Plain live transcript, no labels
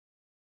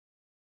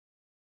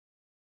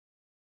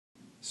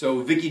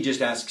So Vicki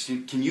just asks,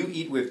 can you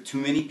eat with too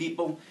many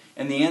people?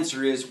 And the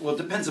answer is, well, it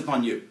depends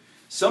upon you.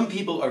 Some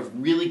people are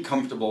really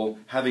comfortable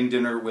having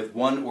dinner with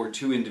one or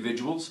two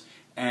individuals,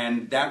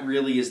 and that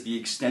really is the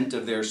extent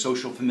of their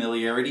social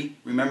familiarity.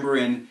 Remember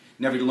in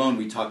Never Eat Alone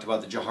we talked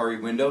about the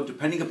Johari window,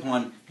 depending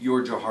upon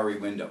your Johari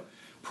window.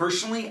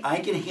 Personally, I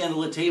can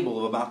handle a table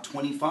of about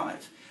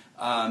 25.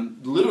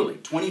 Literally,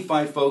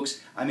 25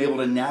 folks, I'm able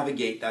to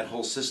navigate that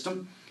whole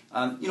system.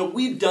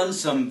 We've done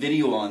some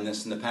video on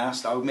this in the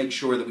past. I'll make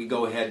sure that we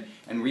go ahead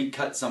and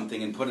recut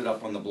something and put it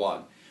up on the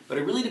blog. But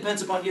it really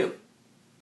depends upon you.